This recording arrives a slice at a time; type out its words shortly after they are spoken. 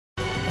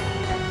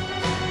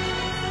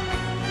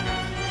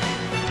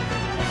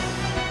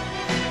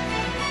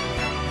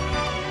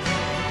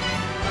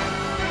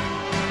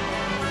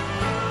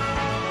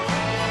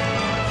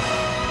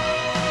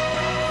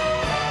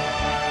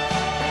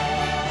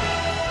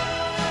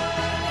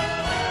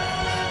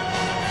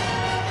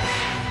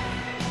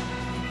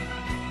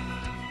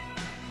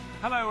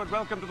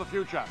welcome to the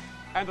future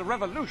and a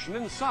revolution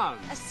in sound.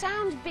 A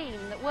sound beam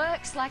that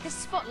works like a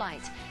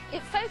spotlight.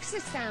 It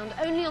focuses sound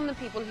only on the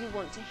people who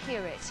want to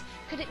hear it.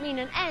 Could it mean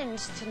an end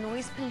to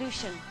noise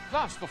pollution?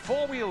 Plus, the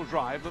four-wheel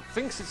drive that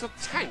thinks it's a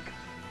tank.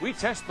 We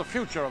test the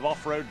future of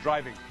off-road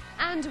driving.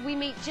 And we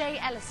meet Jay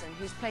Ellison,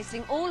 who's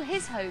placing all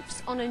his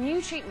hopes on a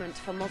new treatment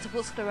for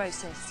multiple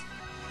sclerosis.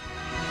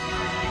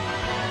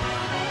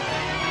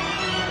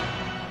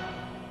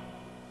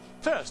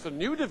 First, a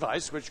new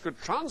device which could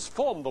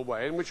transform the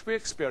way in which we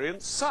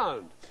experience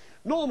sound.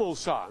 Normal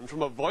sound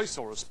from a voice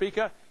or a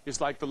speaker is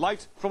like the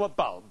light from a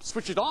bulb.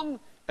 Switch it on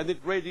and it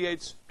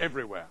radiates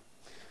everywhere.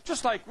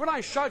 Just like when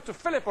I shout to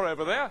Philippa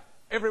over there,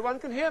 everyone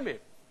can hear me.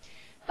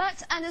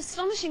 But an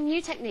astonishing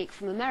new technique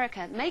from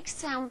America makes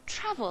sound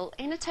travel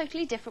in a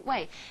totally different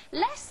way.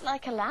 Less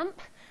like a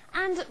lamp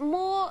and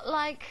more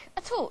like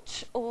a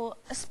torch or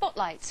a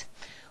spotlight.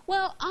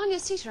 Well, Anya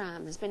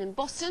Sitaram has been in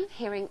Boston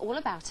hearing all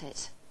about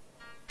it.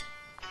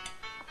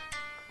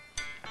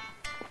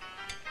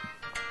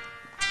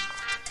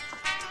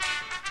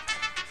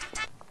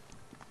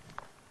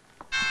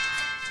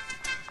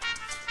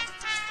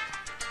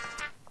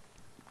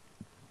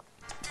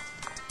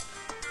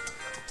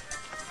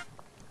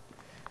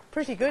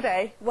 Pretty good,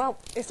 eh? Well,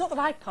 it's not that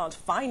I can't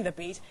find the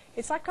beat,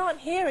 it's I can't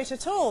hear it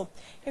at all.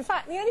 In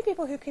fact, the only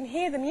people who can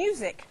hear the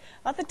music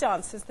are the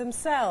dancers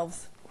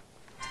themselves.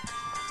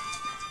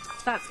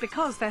 That's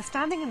because they're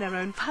standing in their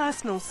own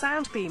personal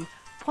sound beam,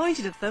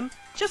 pointed at them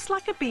just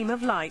like a beam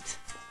of light.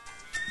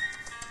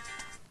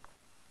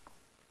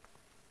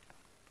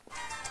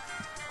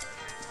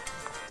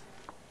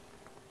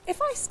 If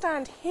I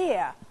stand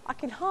here, I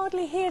can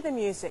hardly hear the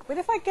music, but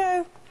if I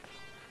go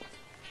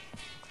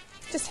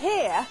just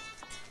here,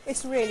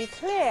 it's really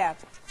clear.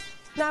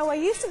 Now, we're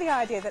used to the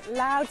idea that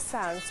loud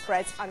sound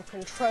spreads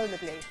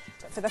uncontrollably,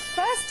 but for the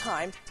first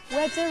time,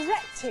 we're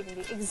directing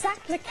the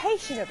exact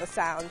location of the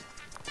sound.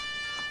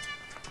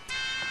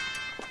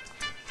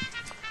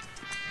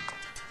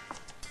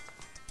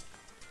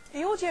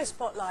 The audio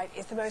spotlight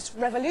is the most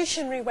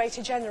revolutionary way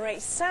to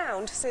generate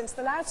sound since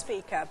the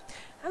loudspeaker,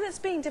 and it's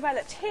being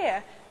developed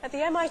here at the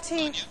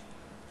MIT...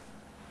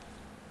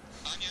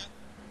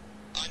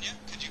 Anya,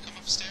 could you come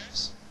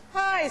upstairs?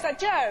 Hi, is that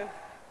Joe?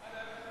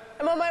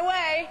 I'm on my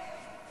way.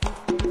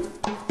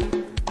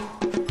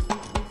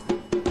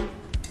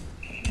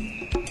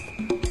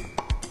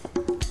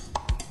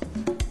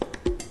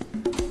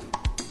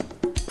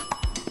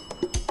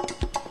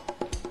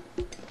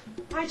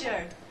 Hi,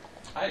 Joe.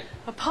 Hi.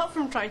 Apart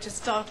from trying to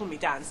startle me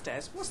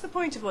downstairs, what's the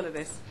point of all of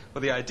this?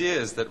 Well, the idea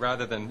is that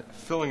rather than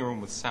filling a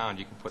room with sound,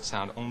 you can put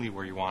sound only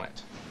where you want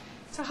it.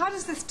 So how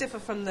does this differ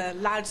from the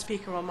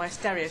loudspeaker on my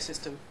stereo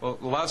system? Well,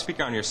 the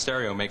loudspeaker on your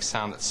stereo makes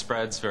sound that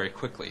spreads very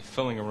quickly,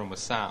 filling a room with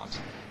sound.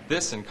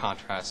 This, in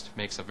contrast,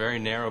 makes a very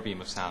narrow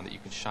beam of sound that you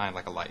can shine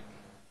like a light.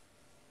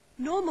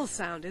 Normal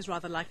sound is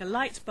rather like a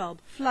light bulb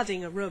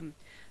flooding a room.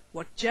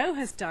 What Joe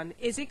has done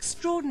is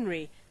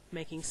extraordinary,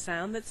 making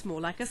sound that's more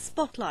like a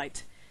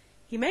spotlight.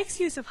 He makes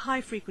use of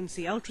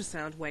high-frequency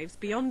ultrasound waves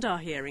beyond our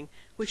hearing,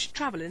 which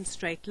travel in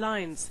straight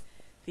lines.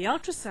 The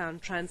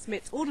ultrasound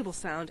transmits audible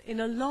sound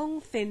in a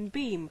long, thin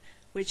beam,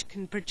 which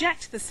can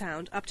project the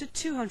sound up to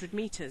 200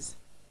 meters.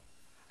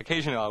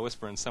 Occasionally I'll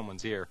whisper in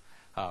someone's ear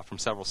from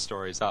several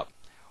stories up.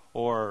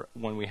 Or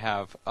when we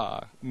have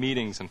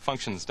meetings and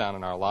functions down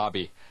in our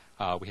lobby,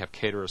 we have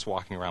caterers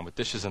walking around with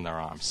dishes in their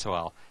arms, so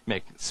I'll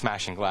make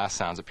smashing glass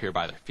sounds appear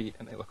by their feet,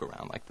 and they look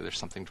around like there's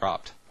something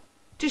dropped.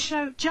 To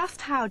show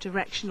just how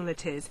directional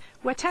it is,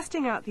 we're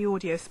testing out the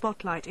audio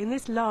spotlight in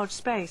this large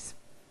space.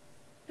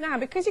 Now,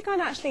 because you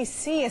can't actually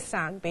see a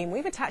sound beam,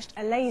 we've attached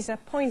a laser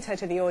pointer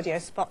to the audio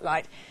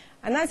spotlight,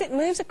 and as it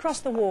moves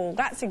across the wall,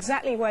 that's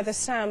exactly where the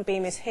sound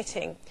beam is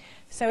hitting.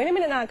 So in a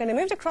minute now, I'm going to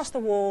move it across the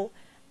wall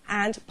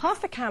and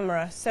past the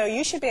camera, so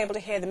you should be able to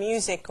hear the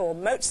music or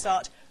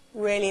Mozart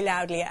really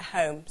loudly at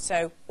home.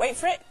 So wait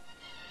for it.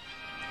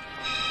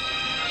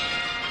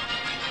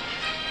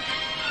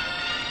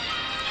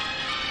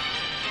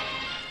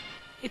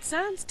 It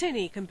sounds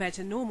tinny compared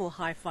to normal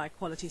hi-fi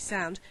quality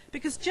sound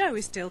because Joe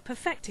is still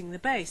perfecting the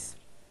bass.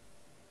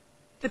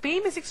 The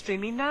beam is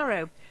extremely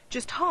narrow,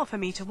 just half a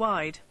metre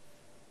wide.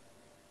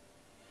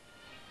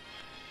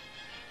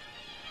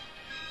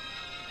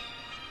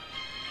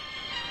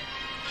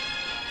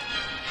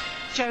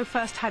 Joe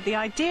first had the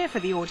idea for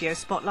the audio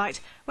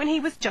spotlight when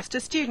he was just a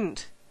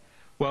student.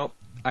 Well,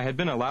 I had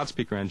been a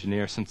loudspeaker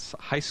engineer since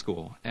high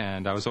school,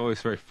 and I was always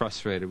very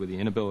frustrated with the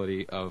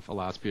inability of a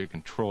loudspeaker to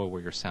control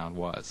where your sound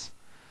was.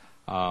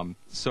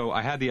 So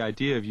I had the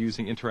idea of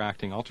using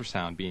interacting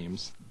ultrasound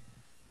beams.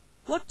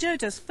 What Joe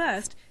does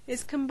first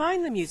is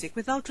combine the music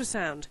with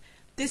ultrasound.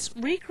 This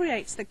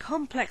recreates the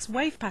complex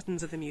wave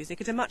patterns of the music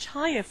at a much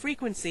higher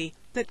frequency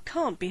that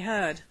can't be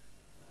heard.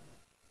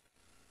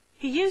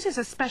 He uses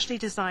a specially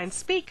designed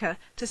speaker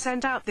to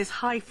send out this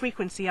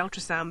high-frequency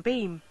ultrasound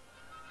beam.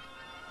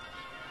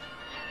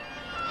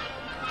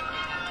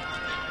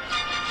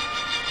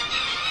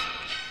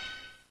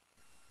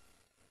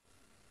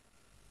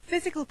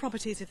 physical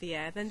properties of the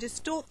air then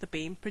distort the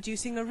beam,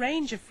 producing a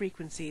range of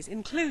frequencies,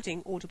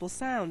 including audible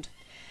sound.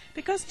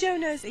 Because Joe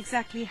knows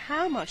exactly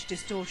how much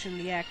distortion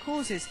the air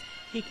causes,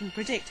 he can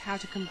predict how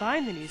to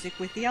combine the music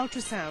with the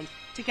ultrasound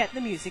to get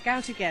the music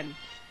out again.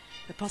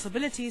 The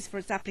possibilities for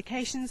its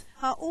applications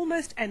are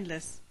almost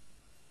endless.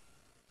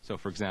 So,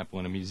 for example,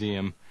 in a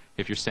museum,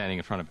 if you're standing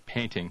in front of a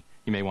painting,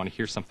 you may want to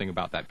hear something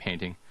about that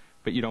painting,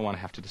 but you don't want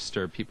to have to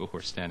disturb people who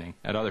are standing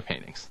at other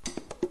paintings.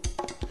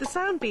 The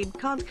sound beam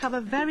can't cover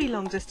very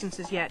long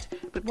distances yet,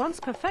 but once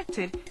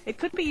perfected, it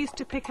could be used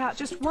to pick out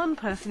just one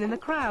person in the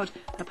crowd,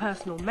 a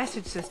personal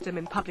message system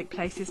in public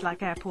places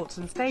like airports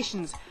and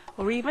stations,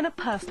 or even a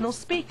personal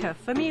speaker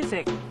for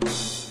music.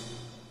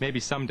 Maybe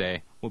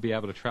someday we'll be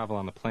able to travel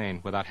on the plane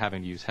without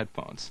having to use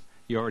headphones.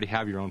 You already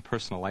have your own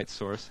personal light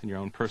source and your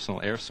own personal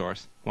air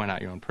source. Why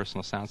not your own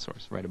personal sound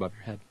source right above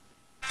your head?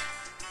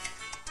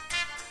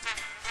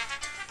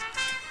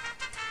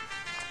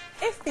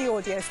 If the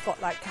audio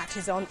spotlight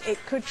catches on,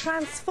 it could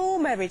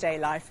transform everyday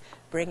life,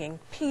 bringing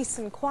peace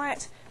and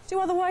quiet to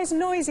otherwise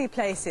noisy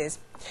places.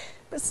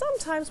 But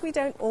sometimes we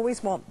don't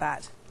always want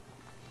that.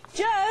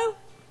 Joe,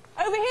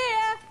 over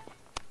here!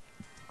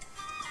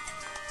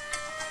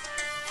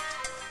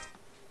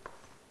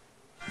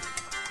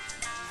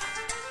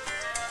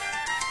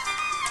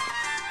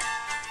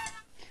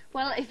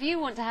 Well, if you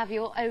want to have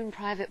your own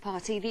private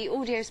party, the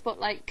audio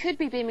spotlight could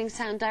be beaming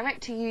sound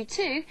direct to you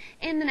too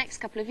in the next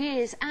couple of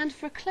years. And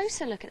for a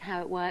closer look at how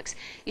it works,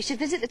 you should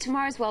visit the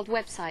Tomorrow's World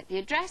website. The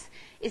address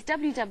is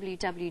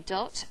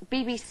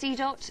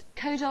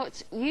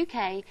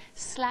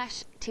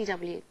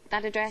www.bbc.co.uk/TW.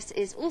 That address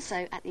is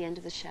also at the end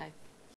of the show.